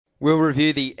We'll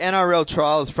review the NRL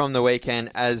trials from the weekend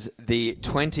as the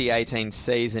 2018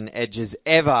 season edges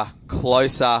ever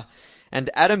closer.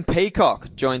 And Adam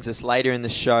Peacock joins us later in the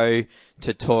show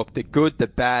to talk the good, the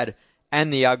bad,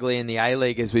 and the ugly in the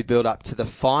A-League as we build up to the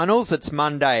finals. It's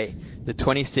Monday, the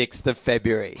 26th of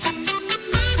February.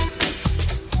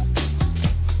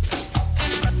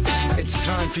 It's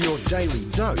time for your daily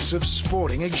dose of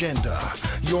sporting agenda.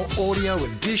 Your audio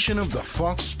edition of the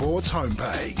Fox Sports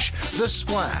homepage. The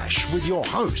Splash with your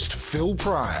host, Phil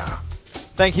Pryor.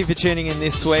 Thank you for tuning in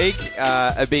this week.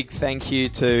 A big thank you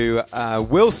to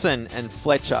Wilson and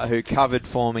Fletcher who covered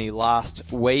for me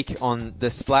last week on The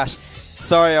Splash.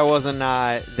 Sorry I wasn't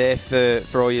there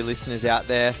for all you listeners out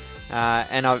there.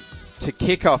 To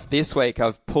kick off this week,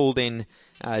 I've pulled in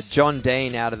John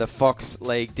Dean out of the Fox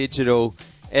League Digital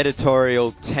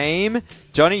editorial team.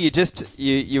 Johnny,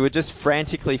 you were just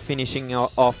frantically finishing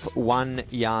off one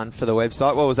yarn for the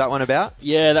website. What was that one about?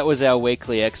 Yeah, that was our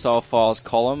weekly Exile Files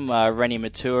column. Rennie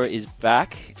Matua is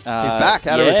back. He's back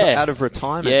out of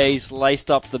retirement. Yeah, he's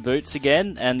laced up the boots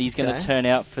again, and he's going to turn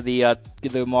out for the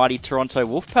mighty Toronto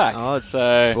Wolfpack.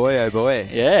 Oh boy.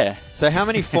 Yeah. So how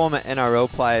many former NRL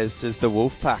players does the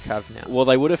Wolfpack have now? Well,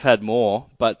 they would have had more,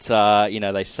 but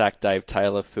they sacked Dave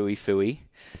Taylor, Fui.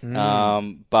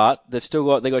 But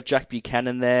they've got Jack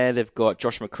Buchanan there. They've got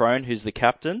Josh McCrone, who's the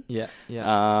captain. Yeah.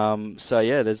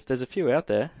 There's a few out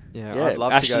there. Yeah. I'd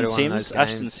love to go to one of those games.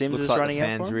 Ashton Sims Looks is like running the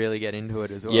out. fans really get into it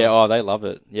as well. Yeah. Oh, they love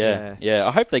it. Yeah.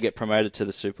 I hope they get promoted to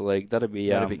the Super League. That'd be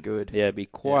good. Yeah, it'd be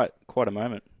quite a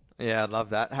moment. Yeah, I'd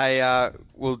love that. Hey,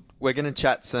 we're going to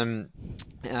chat some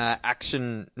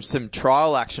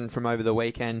trial action from over the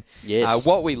weekend. Yes.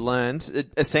 What we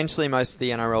learned, essentially most of the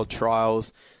NRL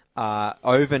trials are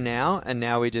over now, and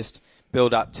now we just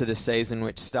build up to the season,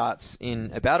 which starts in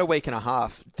about a week and a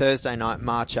half. Thursday night,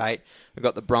 March 8, we've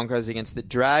got the Broncos against the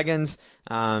Dragons.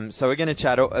 So we're going to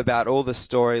chat about all the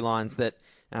storylines that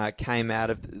came out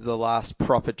of the last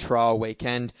proper trial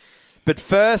weekend. But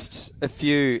first, a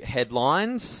few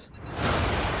headlines.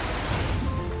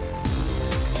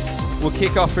 We'll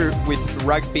kick off with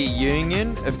Rugby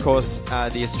Union. Of course,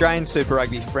 the Australian Super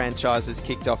Rugby franchises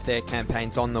kicked off their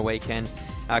campaigns on the weekend.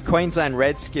 Queensland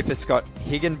Red skipper Scott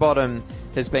Higginbottom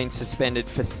has been suspended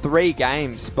for 3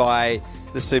 games by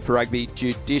the Super Rugby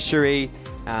judiciary.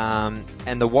 And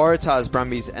the Waratahs,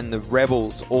 Brumbies and the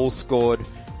Rebels all scored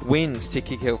wins to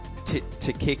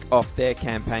kick off their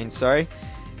campaign.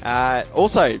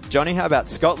 Also, Johnny, how about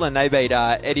Scotland? They beat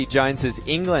Eddie Jones's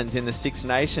England in the Six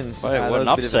Nations. That was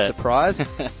a bit of a surprise. In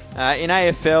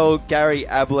AFL, Gary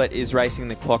Ablett is racing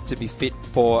the clock to be fit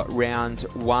for round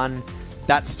 1.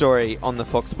 That story on the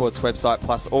Fox Sports website,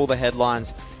 plus all the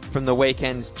headlines from the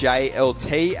weekend's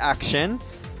JLT action.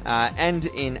 And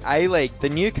in A-League, the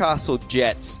Newcastle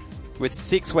Jets, with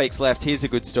 6 weeks left, here's a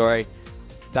good story.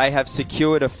 They have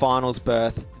secured a finals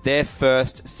berth, their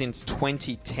first since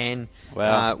 2010.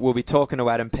 Wow. We'll be talking to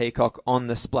Adam Peacock on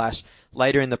The Splash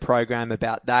later in the program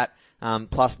about that,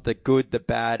 plus the good, the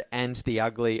bad, and the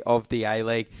ugly of the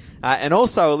A-League. And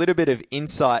also a little bit of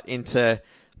insight into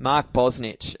Mark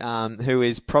Bosnich, who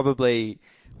is probably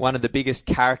one of the biggest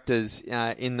characters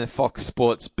in the Fox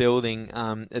Sports building,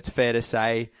 it's fair to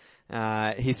say.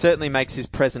 He certainly makes his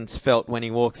presence felt when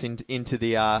he walks into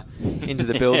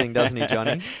the building, doesn't he,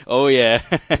 Johnny? Oh, yeah.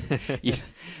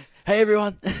 Hey,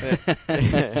 everyone.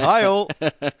 Hi, all.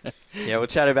 Yeah, we'll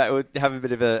have a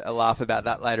bit of a laugh about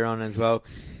that later on as well.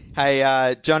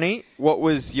 Hey, Johnny, what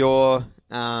was your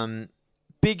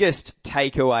biggest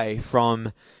takeaway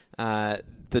from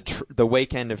the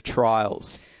weekend of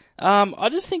trials? I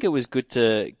just think it was good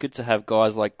to have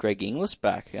guys like Greg Inglis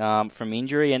back from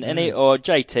injury, and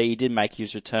JT. He did make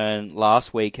his return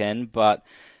last weekend, but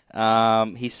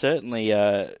he certainly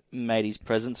made his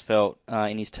presence felt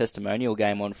in his testimonial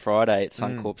game on Friday at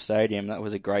Suncorp Stadium. That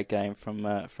was a great game from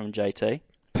JT.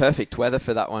 Perfect weather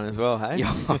for that one as well, hey?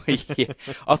 Yeah.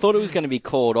 I thought it was going to be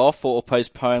called off or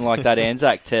postponed like that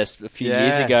Anzac test a few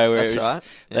years ago where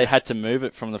they had to move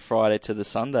it from the Friday to the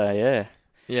Sunday, yeah.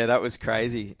 Yeah, that was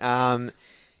crazy.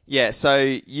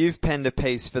 So you've penned a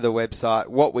piece for the website,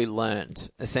 what we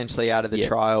learned, essentially, out of the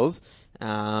trials.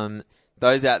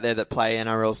 Those out there that play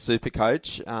NRL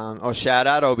Supercoach, or shout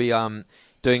out, I'll be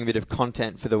doing a bit of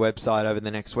content for the website over the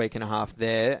next week and a half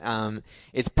there.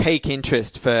 It's peak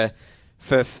interest for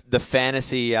the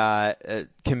fantasy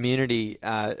community,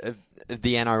 the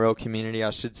NRL community,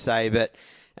 I should say. But,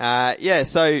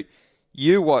 so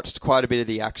You watched quite a bit of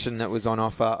the action that was on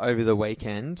offer over the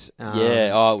weekend.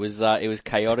 It was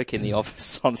chaotic in the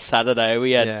office on Saturday.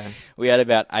 We had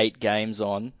about 8 games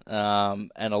on,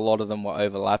 and a lot of them were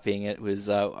overlapping. It was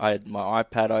I had my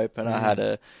iPad open. I had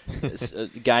a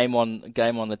game on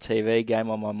the TV, game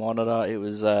on my monitor. It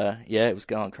was it was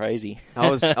going crazy. I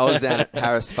was down at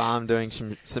Harris Farm doing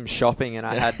some shopping, and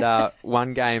I had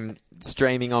one game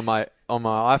streaming on my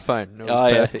iPhone. It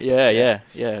was perfect. Yeah.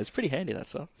 It's pretty handy, that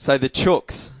stuff. So the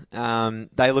Chooks,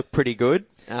 they look pretty good.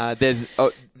 There's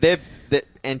the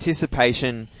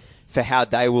anticipation for how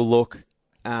they will look.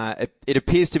 It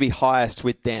appears to be highest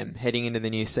with them heading into the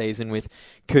new season with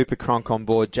Cooper Cronk on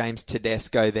board, James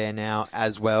Tedesco there now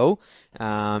as well.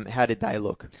 How did they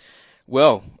look?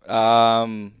 Well,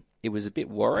 it was a bit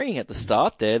worrying at the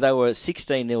start there. They were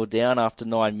 16-0 down after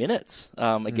 9 minutes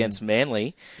against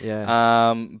Manly.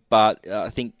 Yeah. But I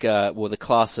think the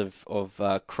class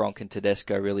of Cronk and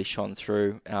Tedesco really shone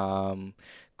through.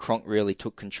 Cronk really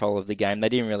took control of the game. They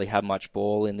didn't really have much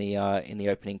ball in the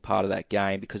opening part of that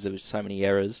game because there was so many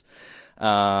errors.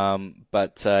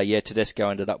 But Tedesco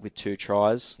ended up with 2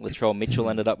 tries. Latrell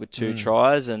Mitchell ended up with 2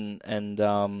 tries, and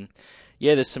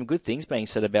there's some good things being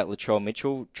said about Latrell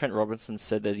Mitchell. Trent Robinson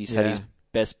said that he's had his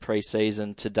best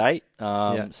pre-season to date.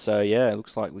 So, it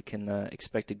looks like we can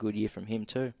expect a good year from him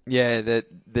too. Yeah,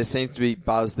 there seems to be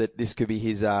buzz that this could be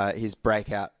his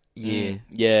breakout year.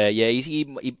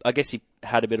 I guess he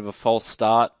had a bit of a false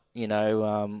start,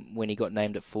 when he got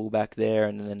named at fullback there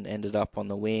and then ended up on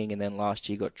the wing, and then last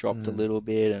year got dropped a little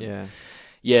bit. And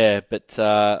but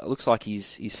it looks like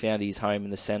he's found his home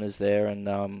in the centres there,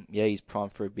 and he's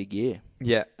primed for a big year.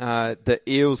 Yeah, the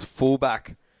Eels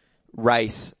fullback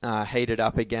race heated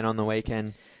up again on the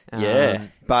weekend.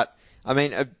 But I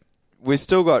mean, we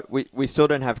still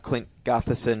don't have Clint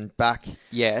Gutherson back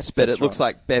yet, but it looks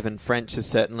like Bevan French has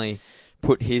certainly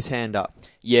put his hand up.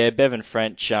 Yeah, Bevan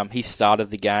French, he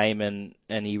started the game and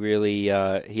he really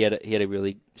he had a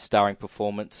really starring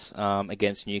performance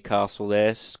against Newcastle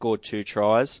there. Scored 2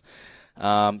 tries.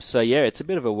 It's a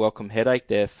bit of a welcome headache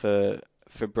there for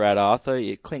Brad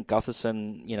Arthur. Clint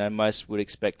Gutherson, most would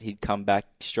expect he'd come back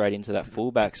straight into that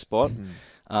fullback spot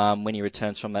when he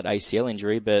returns from that ACL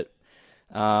injury, but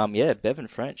Bevan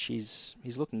French, he's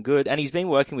looking good. And he's been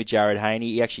working with Jared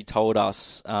Haney. He actually told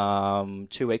us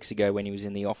 2 weeks ago when he was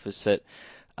in the office that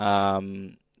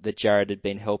Jared had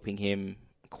been helping him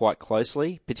quite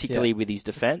closely, particularly with his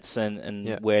defence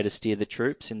and where to steer the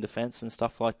troops in defence and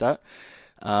stuff like that.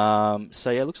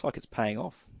 It looks like it's paying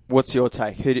off. What's your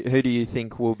take? Who do you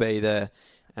think will be the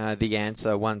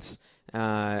answer once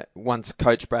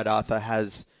Coach Brad Arthur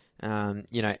has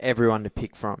everyone to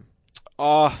pick from?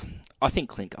 I think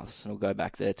Clint Gutherson will go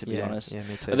back there, to be honest. Yeah,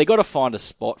 me too. But they've got to find a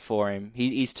spot for him.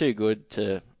 He's too good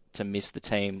to miss the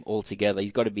team altogether.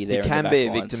 He's got to be there. He can be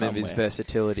a victim somewhere. of his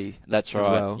versatility. That's right. As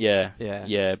well.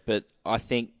 Yeah. But I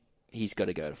think he's got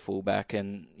to go to fullback,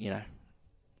 and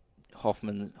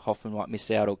Hoffman might miss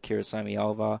out, or Kirasami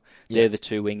Alvar. They're the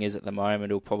 2 wingers at the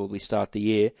moment. He'll probably start the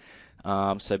year.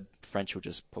 So French will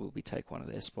just probably take one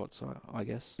of their spots, I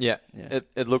guess. Yeah.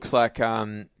 It looks like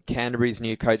Canterbury's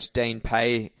new coach Dean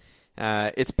Pay.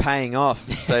 It's paying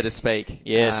off, so to speak.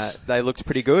 Yes. They looked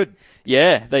pretty good.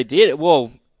 Yeah, they did.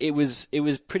 Well, it was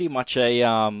pretty much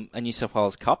a New South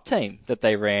Wales Cup team that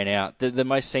they ran out. The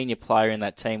most senior player in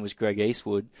that team was Greg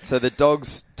Eastwood. So the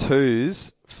Dogs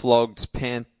 2s flogged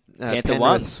Penrith's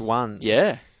 1s.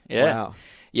 Yeah. Wow.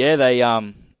 Yeah,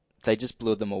 they just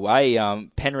blew them away.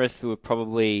 Penrith were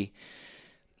probably,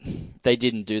 they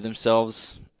didn't do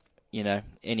themselves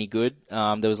any good.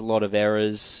 There was a lot of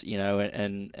errors,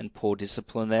 and poor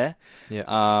discipline there.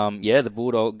 Yeah. The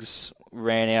Bulldogs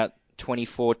ran out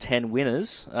 24-10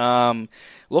 winners.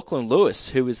 Lachlan Lewis,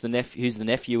 who's the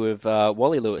nephew of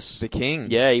Wally Lewis, the King.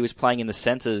 Yeah, he was playing in the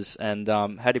centres and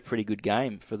had a pretty good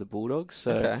game for the Bulldogs.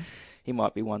 So he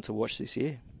might be one to watch this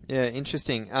year. Yeah,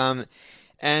 interesting.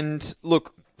 And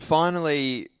look,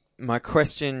 finally, my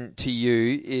question to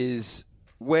you is,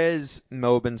 where's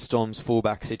Melbourne Storm's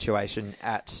fullback situation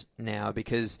at now?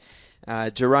 Because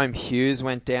Jerome Hughes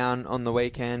went down on the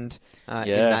weekend in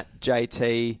that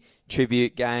JT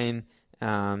tribute game.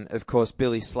 Of course,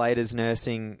 Billy Slater's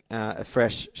nursing a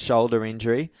fresh shoulder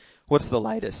injury. What's the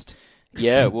latest?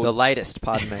 Yeah, well, the latest.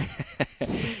 Pardon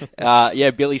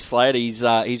me. Billy Slater.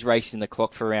 He's racing the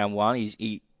clock for round 1.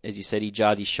 He as you said, he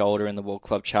jarred his shoulder in the World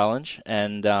Club Challenge,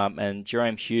 and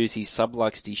Jerome Hughes, he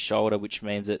subluxed his shoulder, which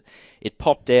means it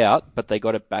popped out, but they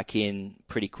got it back in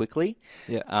pretty quickly.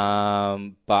 Yeah.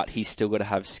 But he's still got to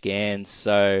have scans,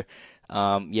 so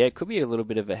it could be a little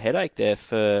bit of a headache there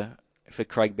for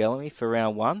Craig Bellamy for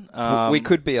round one. We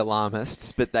could be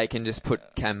alarmists, but they can just put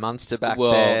Cam Munster back there.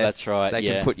 Well, that's right. They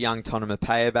can put young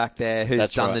Tonamapea back there, who's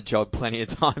done the job plenty of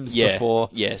times before.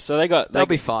 Yeah, so they'll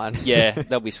be fine. Yeah,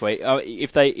 they'll be sweet.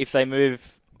 If they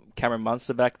move Cameron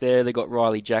Munster back there, they got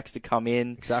Riley Jacks to come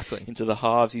in into the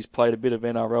halves. He's played a bit of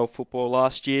NRL football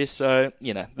last year, so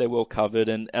they're well covered.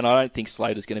 And I don't think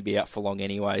Slater's going to be out for long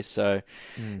anyway, so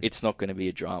it's not going to be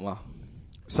a drama.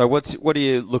 So what are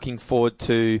you looking forward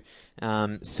to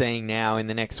seeing now in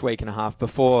the next week and a half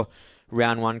before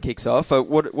round one kicks off?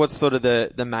 What's sort of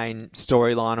the main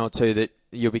storyline or two that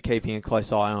you'll be keeping a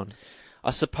close eye on?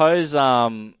 I suppose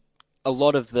a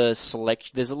lot of the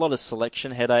there's a lot of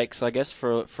selection headaches, I guess,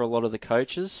 for a lot of the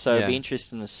coaches. So it'd be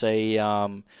interesting to see,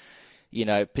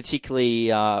 particularly,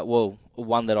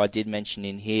 one that I did mention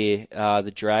in here,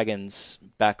 the Dragons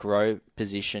back row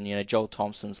position. Joel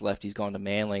Thompson's left, he's gone to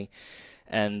Manly.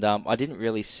 And I didn't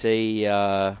really see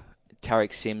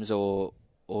Tariq Sims or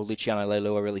Luciano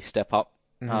Leilua really step up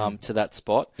to that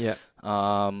spot. Yeah.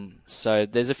 So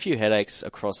there's a few headaches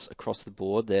across the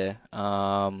board there.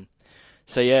 I'm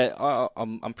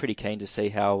pretty keen to see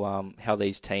how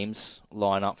these teams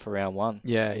line up for round one.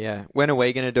 Yeah. When are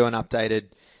we going to do an updated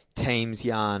teams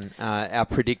yarn, our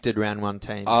predicted round one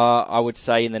teams? I would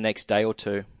say in the next day or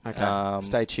two. Okay,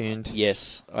 stay tuned.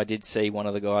 Yes, I did see one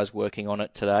of the guys working on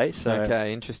it today. So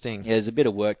okay, interesting. Yeah, there's a bit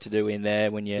of work to do in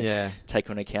there when you take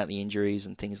into account the injuries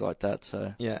and things like that.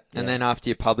 So and then after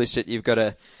you publish it, you've got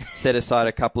to set aside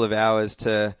a couple of hours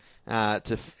to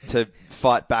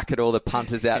fight back at all the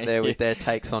punters out there with their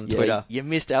takes on Twitter. You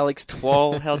missed Alex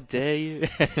Twal. How dare you?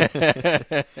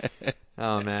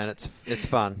 Oh man, it's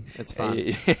fun. It's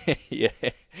fun. Yeah.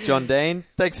 John Dean,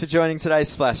 thanks for joining today's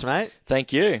Splash, mate.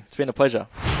 Thank you. It's been a pleasure.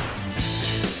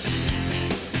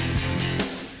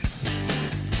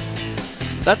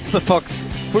 That's the Fox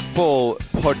Football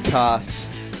Podcast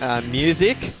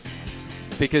music.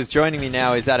 Because joining me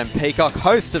now is Adam Peacock,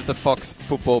 host of the Fox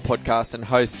Football Podcast and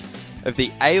host of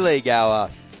the A-League Hour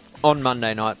on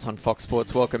Monday nights on Fox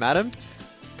Sports. Welcome, Adam.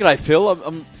 G'day, Phil.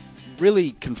 I'm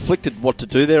really conflicted what to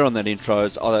do there on that intro.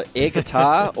 It's either air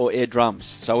guitar or air drums.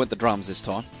 So I went the drums this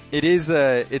time. It is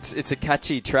it's a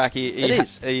catchy track. It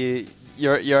is.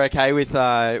 You're okay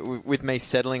with me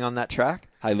settling on that track?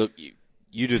 Hey, look,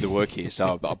 you do the work here,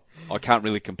 so I can't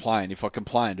really complain. If I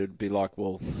complained, it'd be like,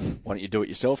 well, why don't you do it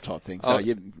yourself type thing. So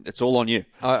it's all on you.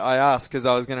 I asked because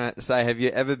I was going to say, have you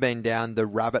ever been down the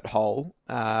rabbit hole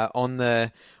on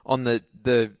the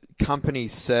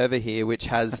company's server here, which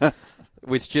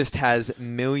just has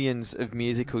millions of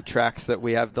musical tracks that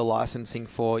we have the licensing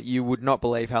for? You would not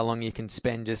believe how long you can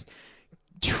spend just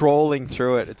trawling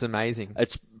through it. It's amazing.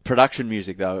 It's production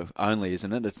music, though, only,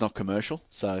 isn't it? It's not commercial.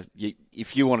 So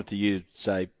if you wanted to use,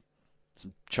 say,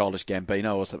 some Childish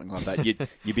Gambino or something like that,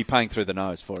 you'd be paying through the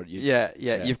nose for it. Yeah.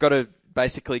 You've got to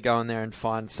basically go in there and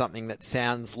find something that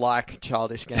sounds like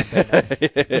Childish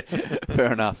Gambino.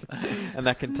 Fair enough. And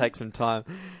that can take some time.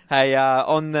 Hey,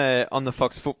 on the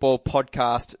Fox Football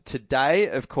Podcast today,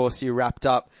 of course, you wrapped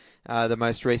up the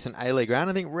most recent A-League round.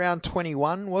 I think round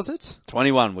 21, was it?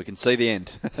 21. We can see the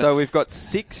end. So we've got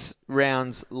 6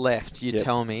 rounds left, you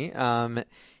tell me.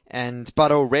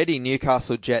 But already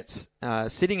Newcastle Jets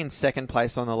sitting in second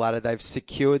place on the ladder. They've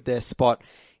secured their spot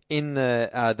in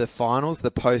the finals,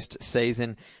 the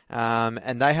post-season,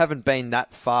 and they haven't been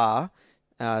that far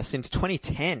since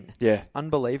 2010. Yeah.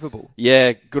 Unbelievable.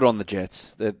 Yeah, good on the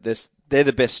Jets. They're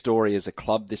the best story as a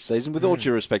club this season, with all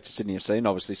due respect to Sydney FC, and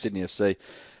obviously Sydney FC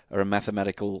are a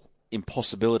mathematical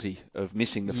impossibility of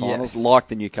missing the finals, like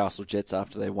the Newcastle Jets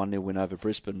after their 1-0 win over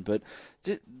Brisbane. But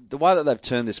the way that they've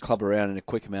turned this club around in a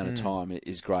quick amount of time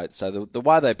is great. So the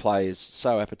way they play is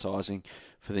so appetising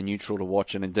for the neutral to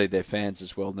watch, and indeed their fans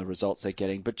as well, and the results they're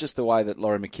getting. But just the way that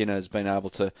Laurie McKinnon has been able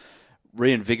to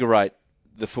reinvigorate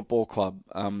the football club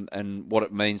and what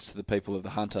it means to the people of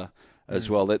the Hunter as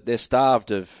well. They're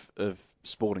starved of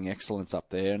sporting excellence up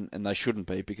there, and they shouldn't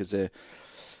be, because they're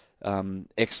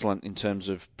excellent in terms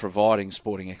of providing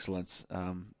sporting excellence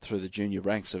through the junior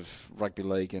ranks of rugby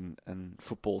league and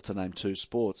football, to name 2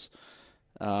 sports.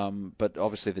 But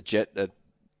obviously the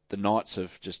Knights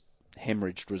have just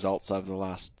hemorrhaged results over the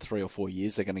last 3 or 4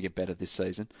 years. They're going to get better this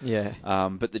season. Yeah.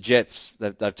 But the Jets,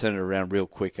 they've turned it around real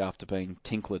quick after being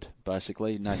tinklered,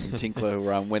 basically. Nathan Tinkler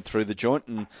went through the joint,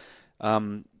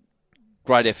 and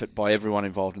great effort by everyone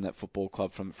involved in that football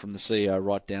club, from the CEO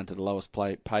right down to the lowest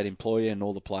paid employee, and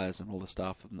all the players and all the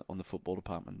staff on the football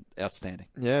department. Outstanding.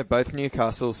 Yeah, both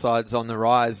Newcastle sides on the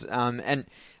rise. And,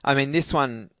 I mean, this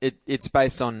one, it's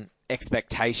based on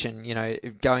expectation. You know,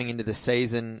 going into the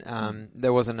season,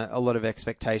 there wasn't a lot of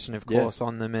expectation, of course,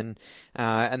 on them.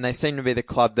 And they seem to be the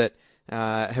club that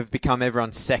have become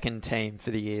everyone's second team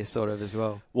for the year, sort of, as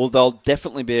well. Well, they'll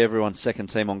definitely be everyone's second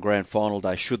team on grand final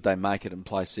day, should they make it and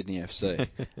play Sydney FC.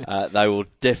 They will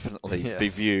definitely be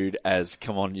viewed as,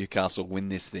 come on, Newcastle, win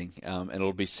this thing. And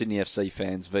it'll be Sydney FC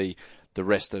fans v the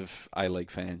rest of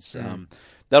A-League fans.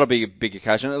 That'll be a big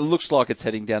occasion. It looks like it's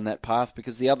heading down that path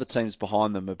because the other teams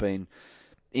behind them have been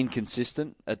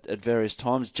inconsistent at various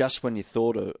times. Just when you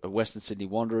thought a Western Sydney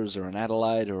Wanderers or an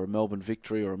Adelaide or a Melbourne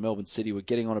Victory or a Melbourne City were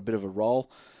getting on a bit of a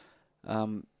roll,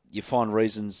 you find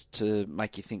reasons to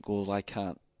make you think, well, they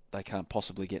can't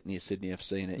possibly get near Sydney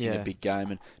FC in a big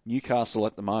game. And Newcastle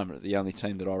at the moment are the only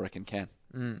team that I reckon can.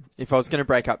 If I was going to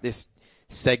break up this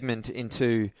segment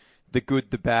into the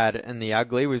good, the bad, and the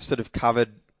ugly, we've sort of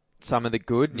covered some of the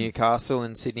good, Newcastle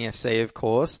and Sydney FC, of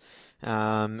course.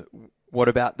 What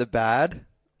about the bad?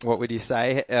 What would you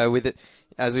say with it,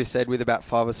 as we said, with about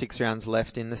 5 or 6 rounds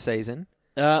left in the season?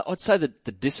 I'd say that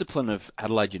the discipline of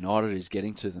Adelaide United is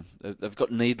getting to them. They've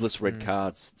got needless red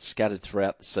cards scattered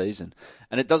throughout the season.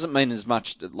 And it doesn't mean as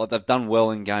much, like they've done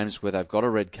well in games where they've got a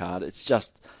red card. It's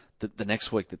just the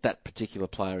next week that particular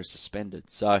player is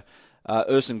suspended. So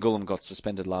Ersan Gulam got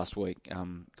suspended last week,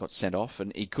 got sent off,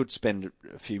 and he could spend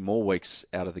a few more weeks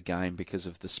out of the game because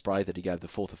of the spray that he gave the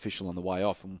fourth official on the way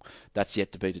off, and that's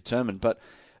yet to be determined. But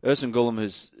Ersan Gulam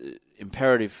is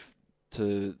imperative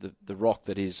to the rock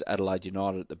that is Adelaide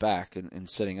United at the back and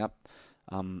setting up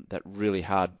that really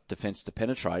hard defence to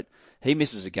penetrate. He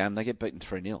misses a game, they get beaten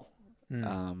 3-0.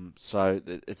 So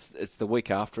it's the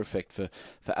week after effect for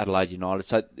Adelaide United.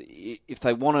 So if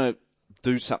they want to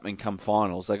do something come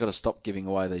finals, they've got to stop giving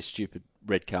away these stupid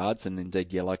red cards and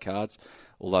indeed yellow cards.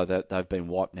 Although they've been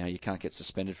wiped now, you can't get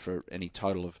suspended for any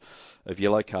total of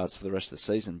yellow cards for the rest of the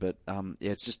season. But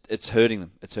it's hurting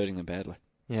them. It's hurting them badly.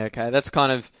 Yeah, okay, that's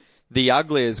kind of the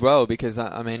ugly as well, because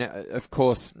I mean, of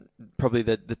course, probably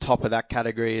the top of that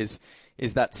category is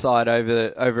that side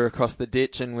over across the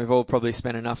ditch, and we've all probably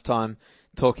spent enough time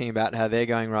talking about how they're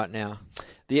going right now.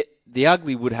 The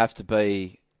ugly would have to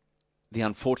be the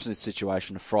unfortunate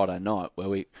situation of Friday night, where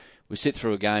we sit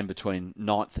through a game between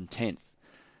 9th and 10th,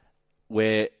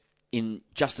 where in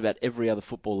just about every other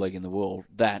football league in the world,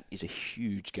 that is a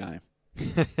huge game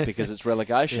because it's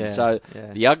relegation.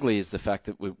 The ugly is the fact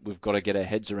that we've got to get our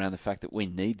heads around the fact that we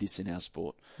need this in our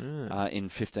sport in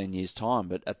 15 years' time,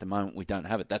 but at the moment we don't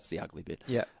have it. That's the ugly bit.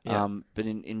 But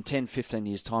in 10, 15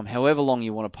 years' time, however long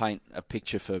you want to paint a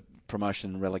picture for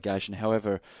promotion and relegation,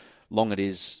 however long it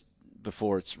is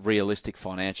before it's realistic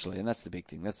financially, and that's the big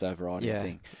thing. That's the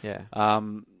overriding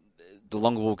thing. The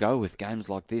longer we'll go with games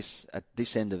like this at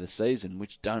this end of the season,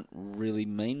 which don't really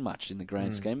mean much in the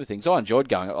grand scheme of things. I enjoyed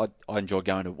going. I enjoy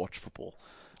going to watch football.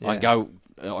 I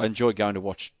enjoy going to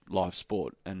watch live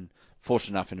sport, and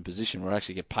fortunate enough in a position where I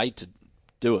actually get paid to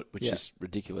do it, which is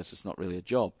ridiculous. It's not really a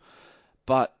job,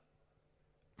 but.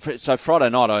 So Friday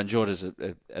night I enjoyed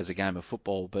it as a game of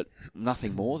football, but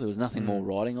nothing more. There was nothing more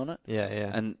riding on it.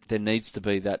 And there needs to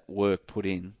be that work put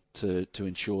in to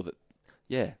ensure that,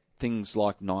 things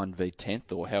like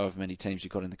 9v10th or however many teams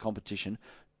you've got in the competition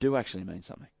do actually mean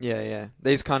something.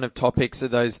 These kind of topics are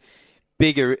those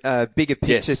bigger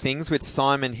picture things which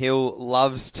Simon Hill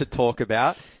loves to talk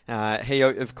about. He,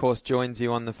 of course, joins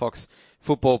you on the Fox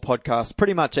Football Podcast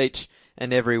pretty much each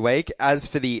and every week. As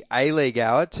for the A-League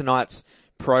Hour, tonight's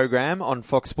program on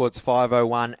Fox Sports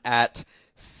 501 at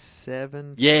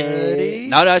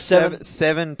 7:30?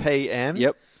 7 p.m.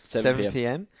 Yep. 7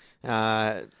 p.m.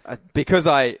 Because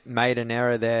I made an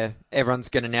error there, everyone's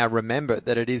going to now remember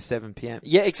that it is 7 p.m.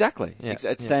 Yeah, exactly.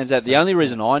 It stands out. The only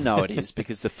reason I know it is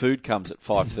because the food comes at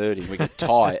 5:30. We get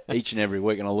Thai each and every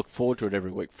week, and I look forward to it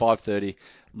every week. 5:30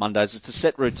 Mondays. It's a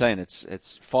set routine.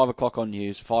 It's 5 o'clock on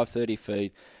news, 5:30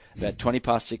 feed, about 20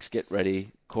 past 6 get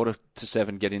ready,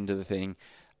 6:45 get into the thing,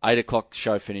 8 o'clock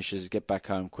show finishes, get back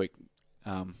home quick.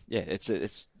 It's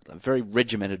a very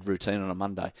regimented routine on a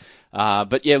Monday.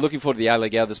 But looking forward to the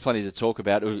A-League Hour. There's plenty to talk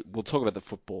about. We'll talk about the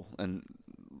football and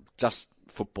just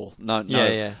football. No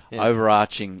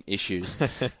overarching issues.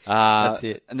 That's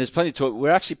it. And there's plenty to talk.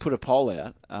 We're actually put a poll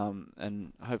out,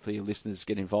 and hopefully your listeners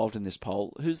get involved in this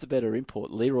poll. Who's the better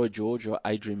import, Leroy George or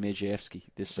Adrian Mierzejewski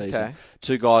this season? Okay.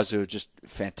 Two guys who are just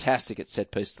fantastic at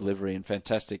set-piece delivery and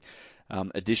fantastic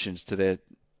additions to their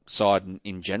side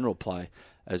in general play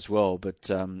as well. But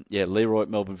Leroy at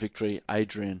Melbourne Victory,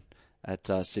 Adrian at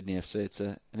Sydney FC. It's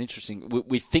an interesting.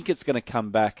 We think it's going to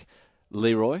come back,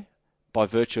 Leroy, by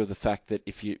virtue of the fact that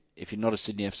if you're not a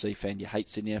Sydney FC fan, you hate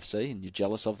Sydney FC and you're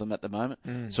jealous of them at the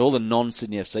moment. So all the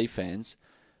non-Sydney FC fans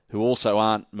who also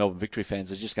aren't Melbourne Victory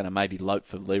fans are just going to maybe lope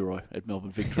for Leroy at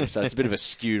Melbourne Victory. So it's a bit of a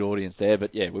skewed audience there.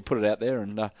 But we put it out there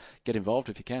and get involved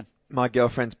if you can. my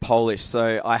girlfriend's Polish,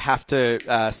 so I have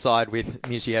to side with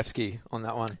Mierzejewski on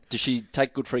that one. Does she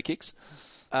take good free kicks?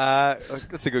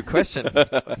 That's a good question.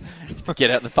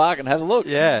 Get out in the park and have a look.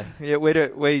 Yeah.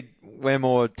 We're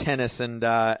more tennis and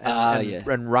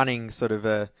running sort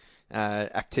of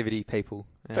activity people.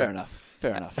 Yeah.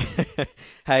 Fair enough.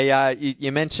 Hey,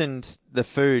 you mentioned the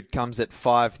food comes at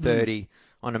 5:30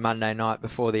 on a Monday night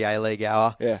before the A-League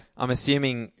hour. Yeah. I'm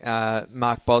assuming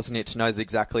Mark Bosnich knows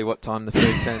exactly what time the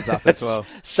food turns up as well.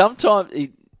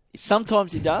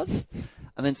 Sometimes he does,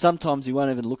 and then sometimes he won't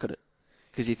even look at it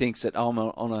because he thinks that I'm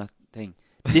on a thing.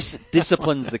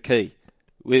 Discipline's the key.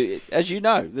 As you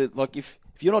know, like if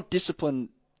you're not disciplined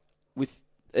with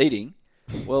eating,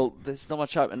 well, there's not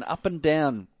much hope. And up and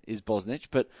down is Bosnich,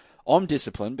 but I'm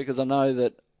disciplined because I know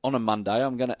that on a Monday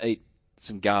I'm going to eat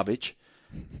some garbage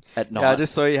at night. Yeah, I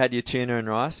just saw you had your tuna and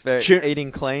rice.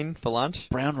 Eating clean for lunch.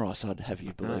 Brown rice, I'd have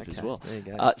you believe as well. There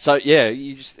you go. So yeah,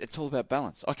 it's all about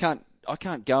balance. I can't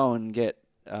go and get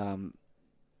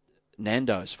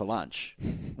Nando's for lunch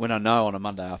when I know on a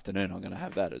Monday afternoon I'm going to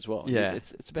have that as well. Yeah,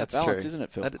 it's about balance, true. Isn't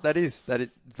it, Phil? That is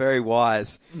very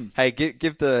wise. Hey,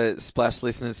 give the Splash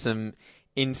listeners some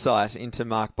insight into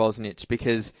Mark Bosnich,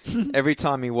 because every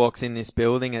time he walks in this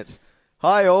building, it's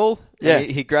hi all. Yeah.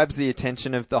 He grabs the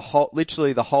attention of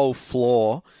literally the whole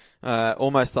floor,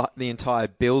 almost the entire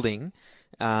building.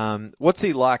 What's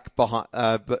he like behind,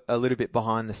 a little bit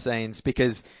behind the scenes?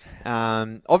 Because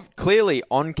clearly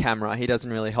on camera he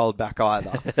doesn't really hold back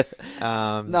either.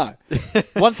 No.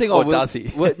 One thing does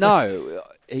he? No,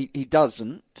 he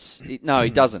doesn't. He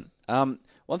doesn't. One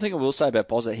thing I will say about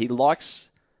Bozza, he likes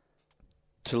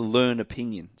to learn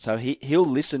opinion. So he'll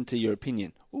listen to your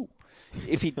opinion. Ooh.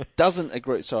 If he doesn't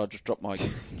agree, so I just dropped my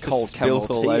cold camel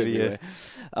tea all over everywhere.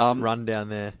 Run down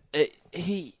there.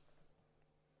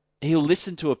 He'll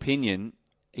listen to opinion.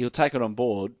 He'll take it on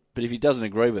board. But if he doesn't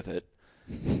agree with it,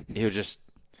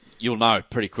 you'll know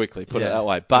pretty quickly. Put it that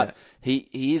way. But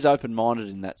he is open-minded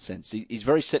in that sense. He's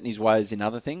very set in his ways in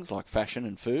other things like fashion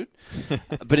and food.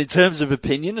 But in terms of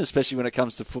opinion, especially when it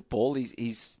comes to football,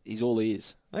 he's all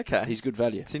ears. Okay, he's good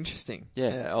value. It's interesting.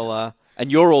 Yeah, I'll,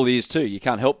 and you're all ears too. You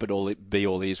can't help but be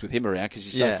all ears with him around because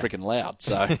he's so freaking loud.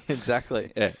 So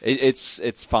exactly. Yeah,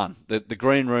 it's fun. The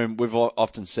green room. We've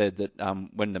often said that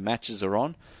when the matches are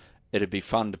on, it'd be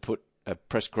fun to put a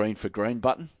press green for green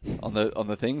button on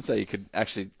the thing, so you could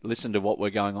actually listen to what we're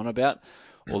going on about.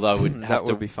 Although that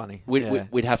would be funny.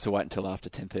 We'd have to wait until after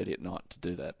 10:30 at night to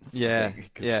do that. Yeah,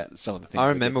 Some of the things I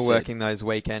remember working those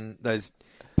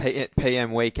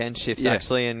PM weekend shifts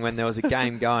actually, and when there was a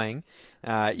game going,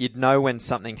 you'd know when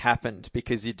something happened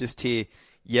because you'd just hear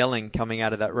yelling coming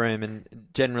out of that room, and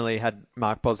generally had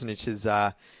Mark Bosnich's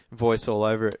voice all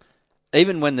over it.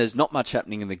 Even when there's not much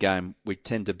happening in the game, we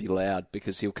tend to be loud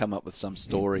because he'll come up with some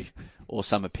story or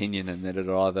some opinion, and then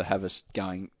it'll either have us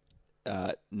going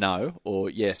no or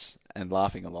yes and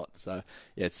laughing a lot. So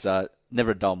yeah, it's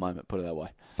never a dull moment, put it that way.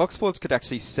 Fox Sports could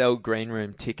actually sell green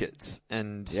room tickets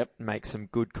and make some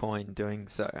good coin doing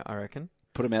so, I reckon.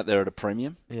 Put them out there at a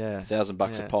premium,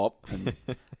 $1,000 a pop, and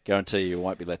guarantee you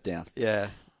won't be let down. Yeah.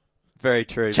 Very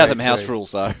true. Chatham House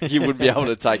rules, though. You wouldn't be able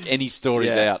to take any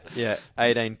stories out. Yeah,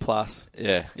 18 plus.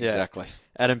 Yeah, exactly.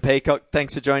 Adam Peacock,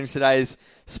 thanks for joining today's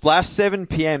Splash. 7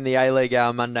 p.m, the A-League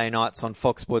hour, Monday nights on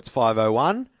Fox Sports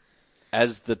 501.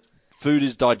 As the food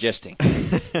is digesting.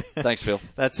 Thanks, Phil.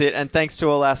 That's it. And thanks to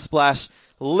all our Splash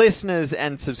listeners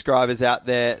and subscribers out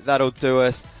there. That'll do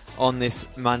us on this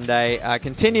Monday.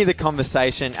 Continue the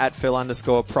conversation at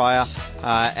Phil_Pryor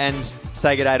and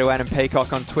say good day to Adam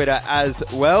Peacock on Twitter as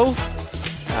well.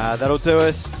 That'll do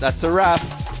us. That's a wrap.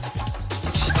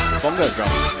 Bongo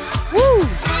drums. Woo!